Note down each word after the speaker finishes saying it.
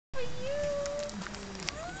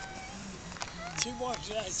She watched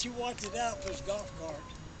it out for his golf cart.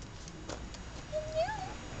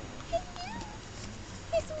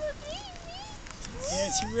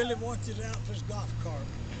 Yeah, she really watched it out for his golf cart.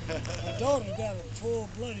 My daughter got a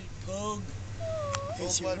full-blooded pug.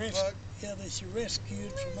 Full-blooded pug? Yeah, that she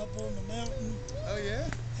rescued from up on the mountain. Oh, yeah?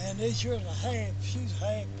 And this year's she's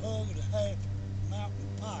half pug and half mountain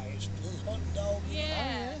pies. This hunting dog.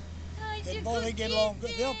 Yeah. And boy, they get along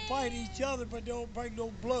good. They'll fight each other, but they don't bring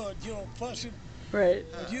no blood, fussing. Right.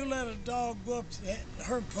 But you let a dog go up to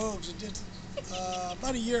her pugs are just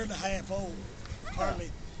about a year and a half old,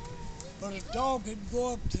 hardly. But a dog can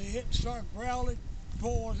go up to it and start growling.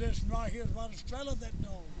 Boy, this right here is about the smell of that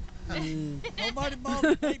dog. Nobody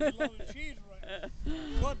bothers baby as long as she's around.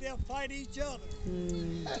 But they'll fight each other.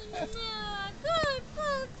 Good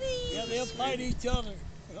pussy. Yeah, they'll fight each other.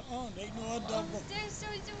 They know a dog. They're so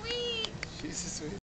sweet. She's a sweet